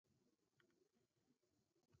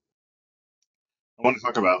I want to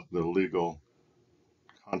talk about the legal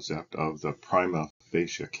concept of the prima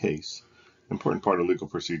facie case, important part of legal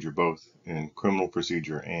procedure, both in criminal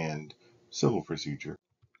procedure and civil procedure.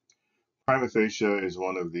 Prima facie is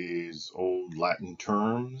one of these old Latin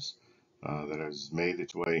terms that has made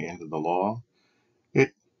its way into the law.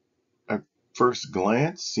 It, at first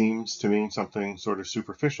glance, seems to mean something sort of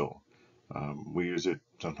superficial. We use it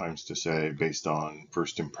sometimes to say based on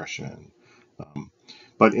first impression. Um,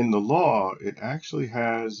 but in the law, it actually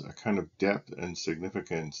has a kind of depth and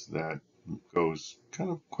significance that goes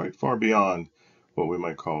kind of quite far beyond what we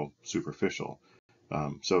might call superficial.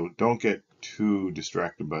 So don't get too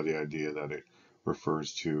distracted by the idea that it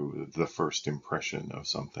refers to the first impression of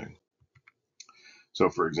something. So,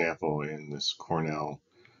 for example, in this Cornell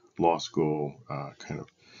Law School kind of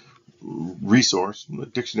resource,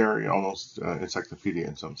 dictionary, almost encyclopedia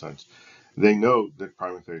in some sense, they note that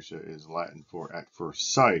prima facie is Latin for at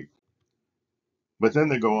first sight, but then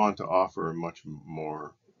they go on to offer a much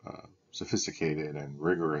more sophisticated and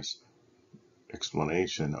rigorous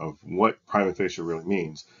explanation of what prima facie really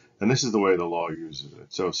means. And this is the way the law uses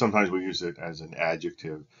it. So sometimes we use it as an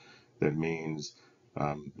adjective that means,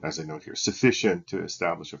 as I note here, sufficient to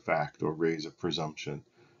establish a fact or raise a presumption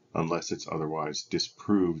unless it's otherwise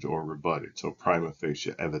disproved or rebutted. So prima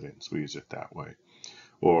facie evidence, we use it that way.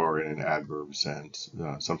 Or in an adverb sense,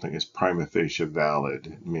 something is prima facie valid.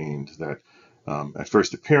 It means that at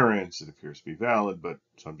first appearance, it appears to be valid, but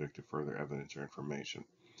subject to further evidence or information.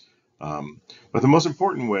 But the most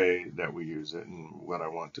important way that we use it, and what I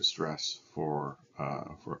want to stress for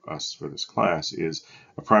us for this class, is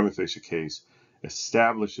a prima facie case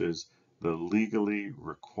establishes the legally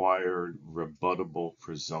required rebuttable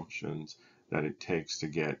presumptions that it takes to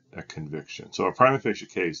get a conviction. So a prima facie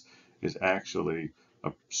case is actually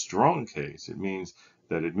a strong case. It means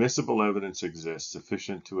that admissible evidence exists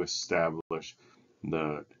sufficient to establish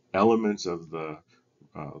the elements of the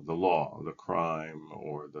law, the crime,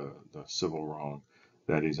 or the civil wrong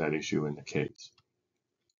that is at issue in the case.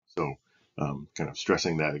 So, kind of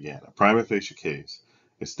stressing that again. A prima facie case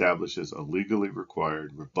establishes a legally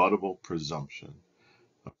required rebuttable presumption.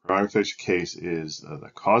 A prima facie case is the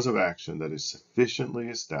cause of action that is sufficiently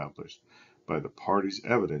established by the party's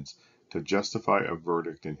evidence to justify a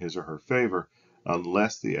verdict in his or her favor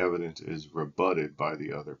unless the evidence is rebutted by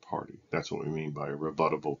the other party. That's what we mean by a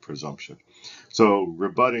rebuttable presumption. So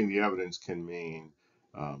rebutting the evidence can mean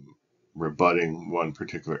rebutting one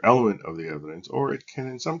particular element of the evidence, or it can,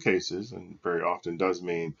 in some cases, and very often does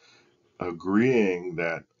mean agreeing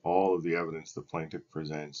that all of the evidence the plaintiff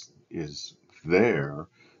presents is there,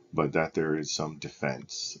 but that there is some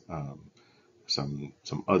defense,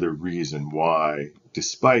 some other reason why,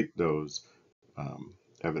 despite those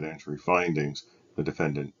evidentiary findings, the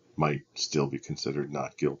defendant might still be considered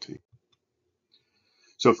not guilty.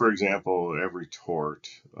 So, for example, every tort,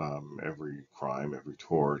 every crime, every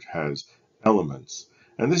tort has elements.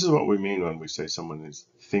 And this is what we mean when we say someone is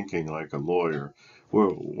thinking like a lawyer.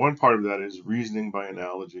 Well, one part of that is reasoning by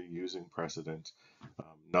analogy, using precedent,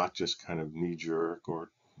 not just kind of knee jerk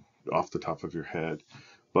or off the top of your head.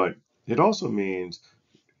 But it also means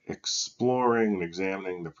exploring and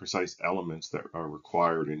examining the precise elements that are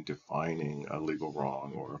required in defining a legal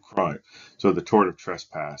wrong or a crime. So the tort of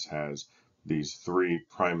trespass has these three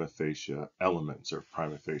prima facie elements or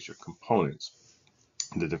prima facie components.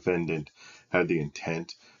 The defendant had the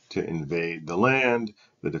intent to invade the land,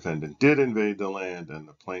 the defendant did invade the land, and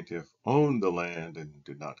the plaintiff owned the land and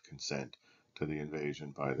did not consent to the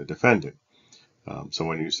invasion by the defendant. So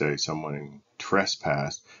when you say someone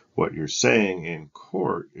trespassed, what you're saying in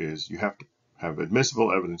court is you have to have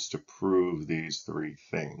admissible evidence to prove these three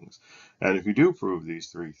things. And if you do prove these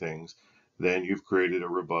three things, then you've created a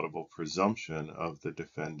rebuttable presumption of the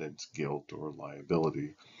defendant's guilt or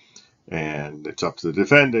liability. And it's up to the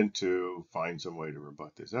defendant to find some way to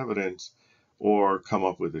rebut this evidence or come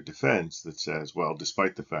up with a defense that says, well,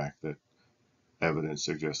 despite the fact that evidence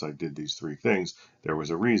suggests I did these three things, there was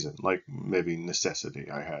a reason, like maybe necessity.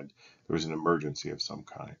 There was an emergency of some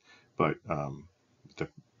kind. But the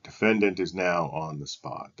defendant is now on the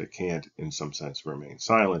spot. They can't, in some sense, remain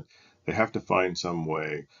silent. They have to find some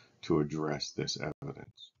way to address this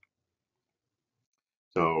evidence.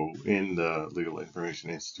 So in the Legal Information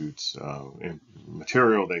Institute's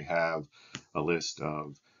material, they have a list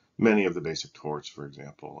of many of the basic torts, for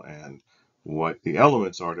example, and what the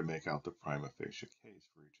elements are to make out the prima facie case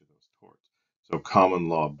for each of those torts. So common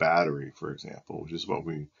law battery, for example, which is what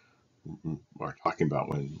we are talking about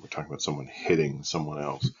when we're talking about someone hitting someone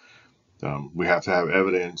else. We have to have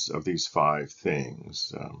evidence of these five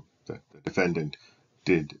things. That the defendant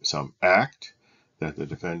did some act, that the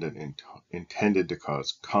defendant intended to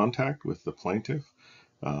cause contact with the plaintiff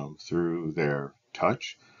through their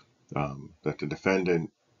touch, that the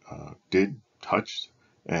defendant did touch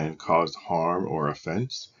and caused harm or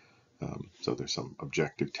offense. So there's some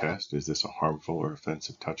objective test. Is this a harmful or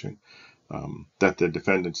offensive touching? That the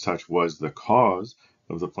defendant's touch was the cause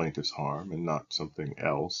of the plaintiff's harm and not something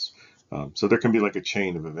else. So there can be like a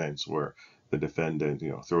chain of events where the defendant,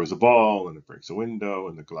 throws a ball and it breaks a window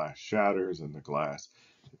and the glass shatters and the glass,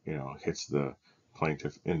 hits the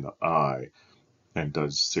plaintiff in the eye and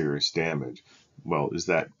does serious damage. Well, is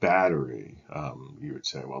that battery? You would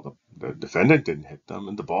say, well, the defendant didn't hit them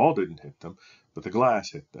and the ball didn't hit them, but the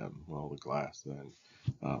glass hit them. Well, the glass then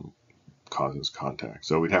causes contact.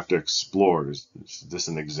 So we'd have to explore, is this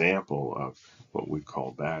an example of what we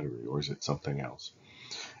call battery, or is it something else?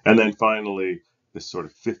 And then finally, this sort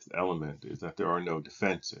of fifth element is that there are no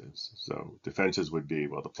defenses. So defenses would be,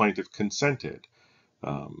 well, the plaintiff consented.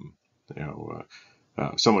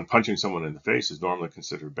 Someone punching someone in the face is normally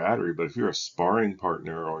considered battery, but if you're a sparring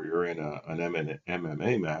partner or you're in an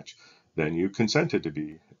MMA match, then you consented to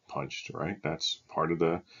be punched, right? That's part of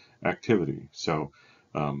the activity. So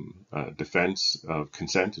defense of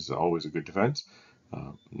consent is always a good defense,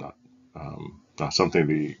 not something to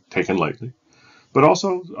be taken lightly. But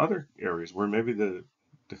also other areas where maybe the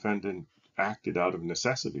defendant acted out of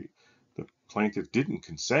necessity. The plaintiff didn't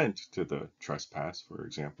consent to the trespass, for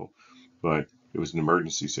example, but it was an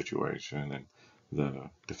emergency situation and the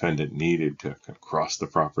defendant needed to cross the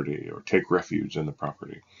property or take refuge in the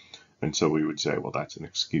property. And so we would say, well, that's an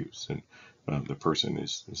excuse, and the person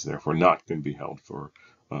is therefore not going to be held for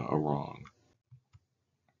a wrong.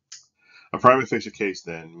 A prima facie case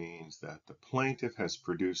then means that the plaintiff has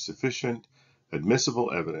produced sufficient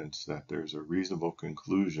admissible evidence that there's a reasonable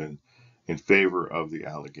conclusion in favor of the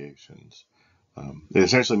allegations. It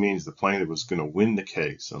essentially means the plaintiff was going to win the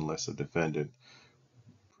case unless the defendant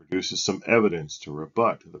produces some evidence to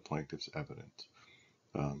rebut the plaintiff's evidence.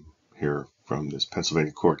 Here from this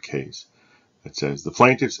Pennsylvania court case, it says the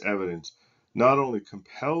plaintiff's evidence not only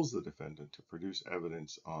compels the defendant to produce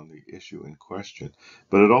evidence on the issue in question,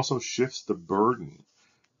 but it also shifts the burden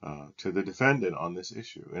to the defendant on this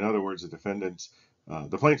issue. In other words, the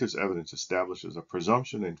plaintiff's evidence establishes a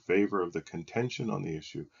presumption in favor of the contention on the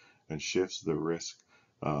issue and shifts the risk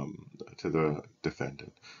to the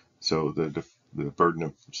defendant. So the burden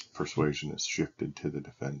of persuasion is shifted to the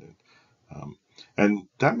defendant. And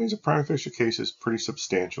that means a prima facie case is a pretty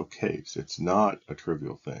substantial case. It's not a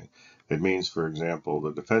trivial thing. It means, for example,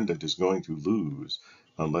 the defendant is going to lose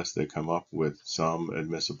unless they come up with some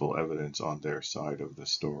admissible evidence on their side of the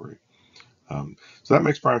story. So that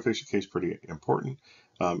makes prima facie case pretty important.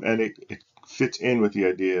 And it fits in with the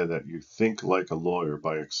idea that you think like a lawyer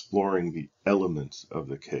by exploring the elements of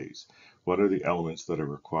the case. What are the elements that are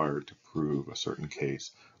required to prove a certain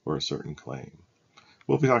case or a certain claim?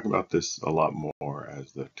 We'll be talking about this a lot more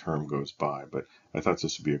as the term goes by, but I thought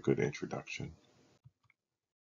this would be a good introduction.